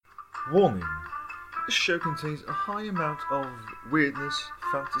Warning: this show contains a high amount of weirdness,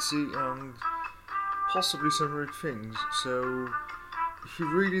 fantasy, and possibly some rude things, so if you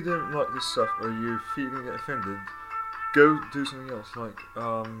really don't like this stuff or you're feeling offended, go do something else, like,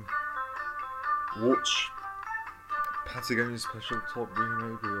 watch Patagonia Special Top Green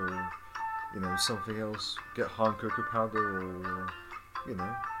maybe, or, something else, get hard cocoa powder, or,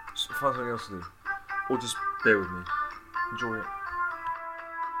 find something else to do. Or just bear with me. Enjoy it.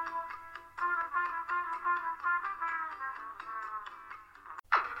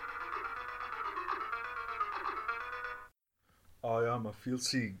 I am a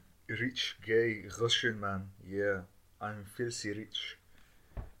filthy, rich, gay Russian man. Yeah, I'm filthy rich.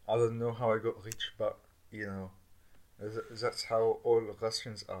 I don't know how I got rich, but that's how all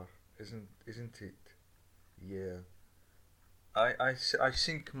Russians are, isn't it? Yeah. I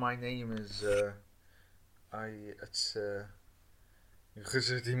think my name is it's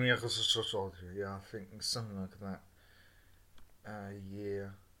yeah, I think something like that. Yeah,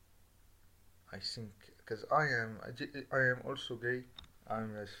 I think because I am also gay.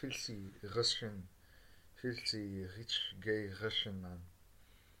 I'm a filthy Russian, filthy rich gay Russian man,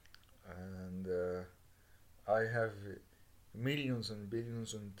 and I have millions and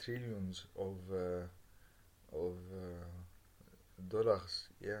billions and trillions of dollars.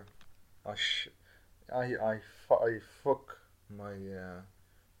 Yeah, I sh- I fuck my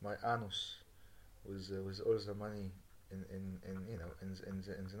my anus with all the money in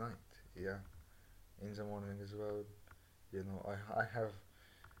the night. Yeah, in the morning as well. I have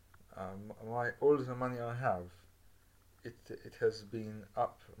my all the money I have. It has been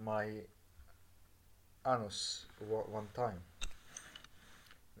up my anus one time,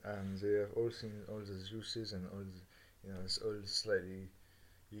 and they have all seen all the juices and all it's all slightly.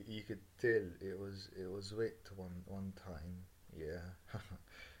 You could tell it was wet one time. Yeah,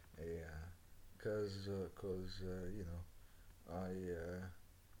 yeah, cause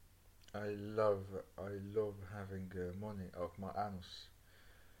I love having money up my anus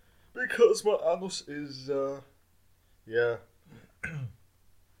because my anus is yeah.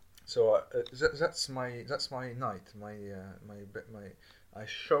 So that's my night. My I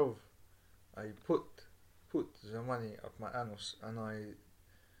shove I put the money up my anus, and I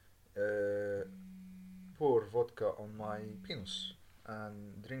uh, pour vodka on my penis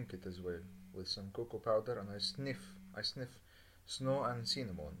and drink it as well with some cocoa powder, and I sniff snow and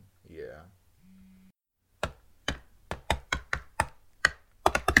cinnamon. Yeah.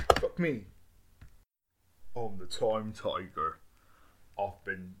 Fuck me. I'm the time tiger. I've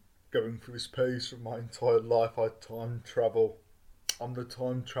been going through space for my entire life. I time travel. I'm the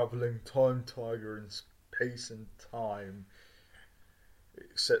time traveling time tiger in space and time.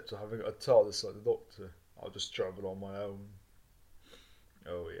 Except for having a TARDIS like the Doctor. I'll just travel on my own.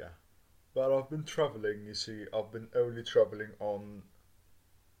 Oh yeah. But I've been travelling, you see, I've been only travelling on,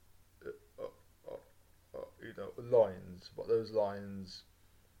 uh, lines. But those lines,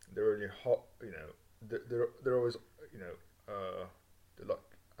 they're only hot, they're always, you know, they're like,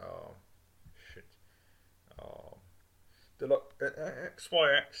 shit. Uh, they're like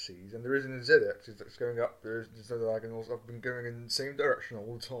XY axes, and there isn't a Z axis that's going up. There's no diagonals. I've been going in the same direction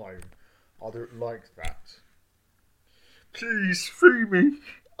all the time. I don't like that. Please free me.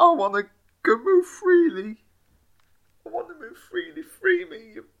 I want to go move freely. I want to move freely. Free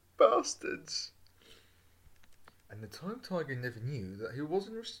me, you bastards. And the time tiger never knew that he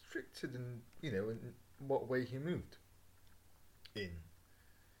wasn't restricted in what way he moved in.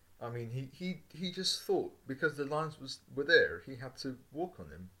 I mean, he just thought because the lines were there, he had to walk on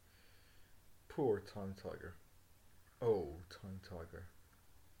them. Poor time tiger. Oh, time tiger.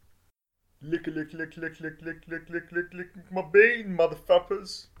 Lick, lick, lick, lick, lick, lick, lick, lick, lick, lick my bean,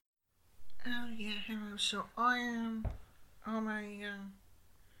 motherfuckers. Oh yeah, hello. So I'm a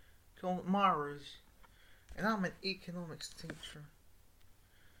called Mars, and I'm an economics teacher,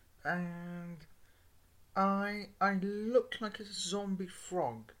 and I look like a zombie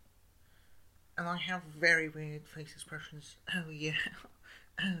frog, and I have very weird face expressions. Oh yeah,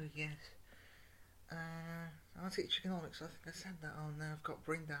 oh yes. I teach economics. I think I said that. Oh no, I've got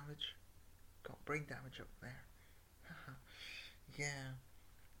brain damage. Got brain damage up there. Yeah.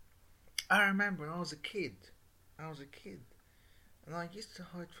 I remember when I was a kid. I was a kid, and I used to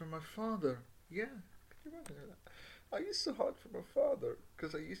hide from my father. Yeah, can you remember that? I used to hide from my father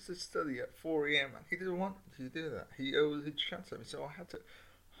because I used to study at 4 a.m. and he didn't want me to do that. He'd shout at me, so I had to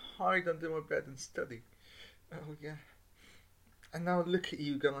hide under my bed and study. Oh yeah. And now look at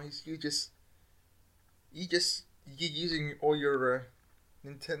you guys. You're using all your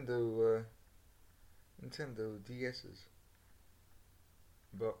Nintendo DSs,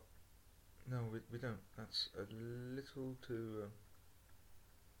 but No, we don't. That's a little too.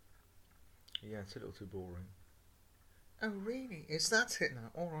 Yeah, it's a little too boring. Oh really? Is that it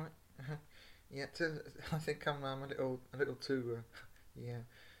now? All right. Yeah, I think I'm a little too. Yeah.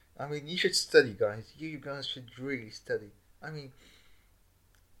 I mean, you should study, guys. You guys should really study. I mean,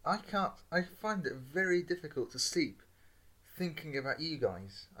 I can't. I find it very difficult to sleep thinking about you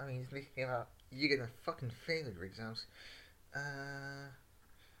guys. I mean, thinking about you gonna fucking fail your exams. Uh,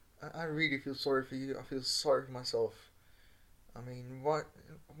 I really feel sorry for you. I feel sorry for myself. I mean, why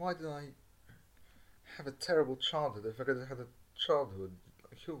did I have a terrible childhood if I could have had a childhood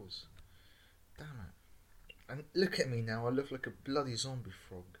like yours? Damn it. And look at me now. I look like a bloody zombie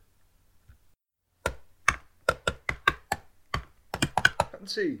frog.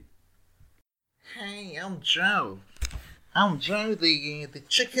 Fancy. Hey, I'm Joe. I'm Joe, the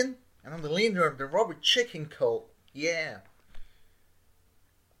chicken, and I'm the leader of the Robert Chicken cult. Yeah,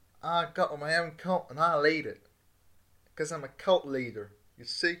 I got my own cult and I lead it, because I'm a cult leader. You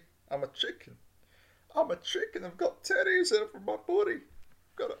see, I'm a chicken. I'm a chicken. I've got tattoos over my body.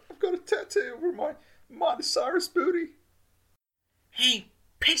 I've got a tattoo over my Miley Cyrus booty. Hey,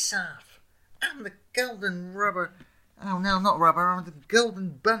 piss off! I'm the golden rubber. Oh no, not rubber. I'm the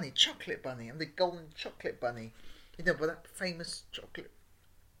golden bunny, chocolate bunny. I'm the golden chocolate bunny. You know, but that famous chocolate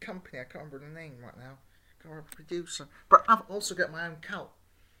company. I can't remember the name right now. I can't remember the producer. But I've also got my own cult,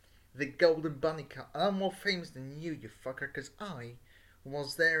 the Golden Bunny Cult. And I'm more famous than you fucker, because I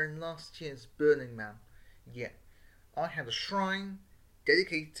was there in last year's Burning Man. Yeah, I had a shrine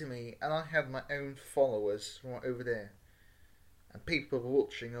dedicated to me, and I had my own followers right over there, and people were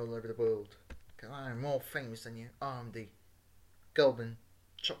watching all over the world. Because I'm more famous than you. I'm the Golden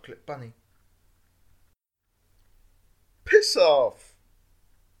Chocolate Bunny. Piss off!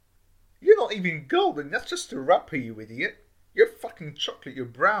 You're not even golden, that's just a wrapper, you idiot. You're fucking chocolate, you're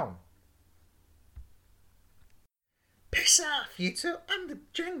brown. Piss off, you two. I'm the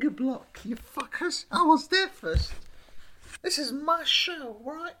Jenga block, you fuckers. I was there first. This is my show,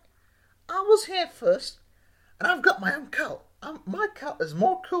 right? I was here first, and I've got my own cult. My cult is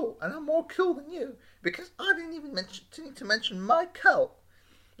more cool, and I'm more cool than you, because I didn't even need to mention my cult.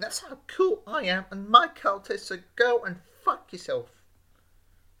 That's how cool I am, and my cult is to go and fuck yourself.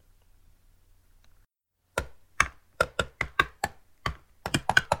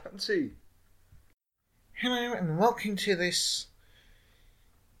 Fancy. Hello and welcome to this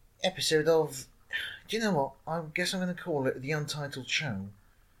episode of... Do you know what? I guess I'm going to call it The Untitled Show.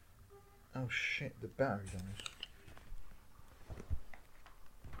 Oh shit, the battery died.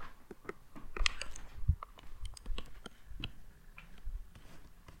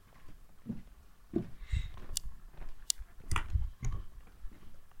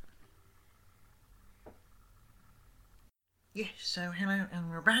 Yes, so hello,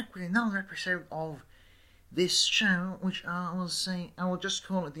 and we're back with another episode of this show, which I will just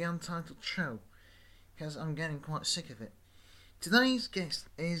call it The Untitled Show, because I'm getting quite sick of it. Today's guest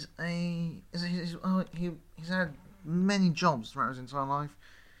he's had many jobs throughout his entire life,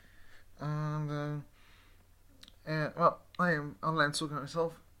 and I'll let him talk about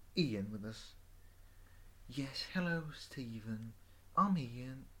himself. Ian with us. Yes, hello Stephen. I'm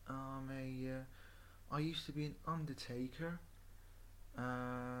Ian. I used to be an undertaker,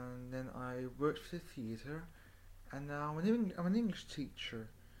 and then I worked for the theatre, and now I'm an English teacher,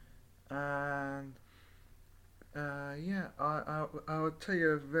 and I will tell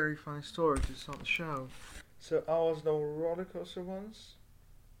you a very funny story to start the show. So I was on a roller coaster once,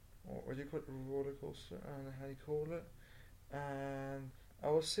 or what do you call it, a roller coaster? I don't know how you call it, and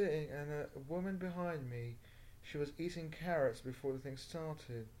I was sitting, and a woman behind me, she was eating carrots before the thing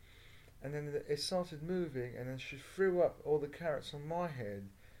started. And then it started moving, and then she threw up all the carrots on my head.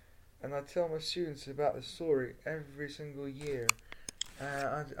 And I tell my students about this story every single year.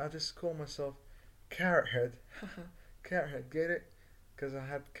 I just call myself Carrot Head. Carrot Head, get it? Because I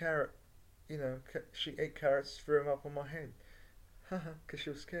had carrot, she ate carrots, threw them up on my head. Because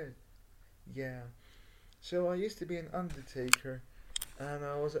she was scared. Yeah. So I used to be an undertaker, and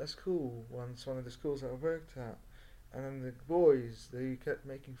I was at a school once, one of the schools that I worked at. And then the boys, they kept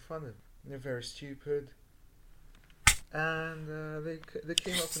making fun of me. They're very stupid, and they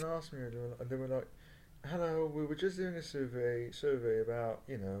came up and asked me, and they were like, "Hello, we were just doing a survey about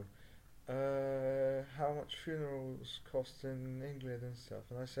how much funerals cost in England and stuff."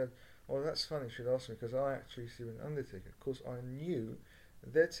 And I said, "Well, that's funny. You should ask me, because I actually see an undertaker." Of course, I knew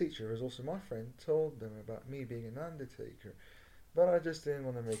their teacher, who was also my friend, told them about me being an undertaker, but I just didn't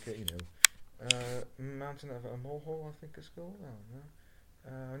want to make it, mountain of a molehill, I think it's called. I don't know.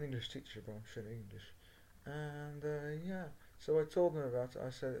 An English teacher, but I'm sure English. And yeah, So I told them about it.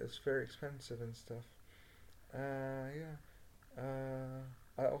 I said it's very expensive and stuff. Yeah.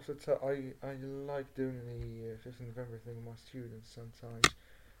 I also I like doing the 5th of November thing with my students sometimes.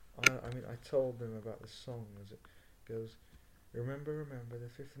 I mean, I told them about the song as it goes. Remember, remember the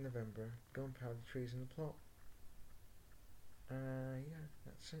 5th of November, gunpowder trees in the plot. Yeah,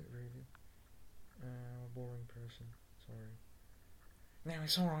 that's it really. I'm a boring person. Sorry. No,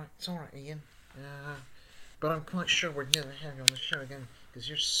 it's alright, Ian. But I'm quite sure we're never having you on the show again because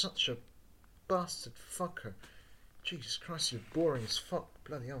you're such a bastard fucker. Jesus Christ, you're boring as fuck.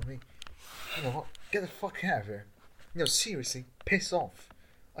 Bloody hell, me. You know what? Get the fuck out of here. No, seriously, piss off.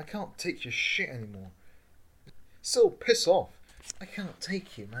 I can't take your shit anymore. So piss off. I can't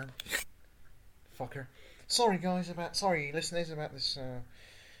take you, man. Fucker. Sorry, guys, sorry, listeners, about this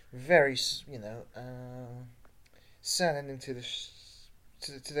very, sad ending to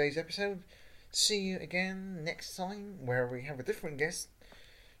today's episode. See you again next time where we have a different guest.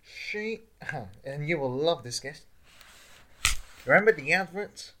 And you will love this guest. Remember the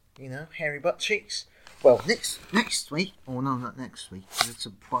advert? Hairy butt cheeks. Well, next week. Oh no, not next week. It's a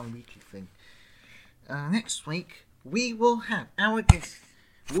bi-weekly thing. Next week we will have our guest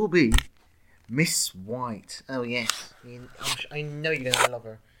will be Miss White. Oh yes, I know you're gonna love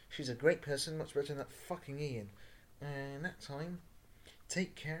her. She's a great person, much better than that fucking Ian. And that time,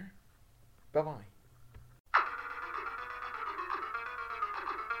 take care. Bye bye.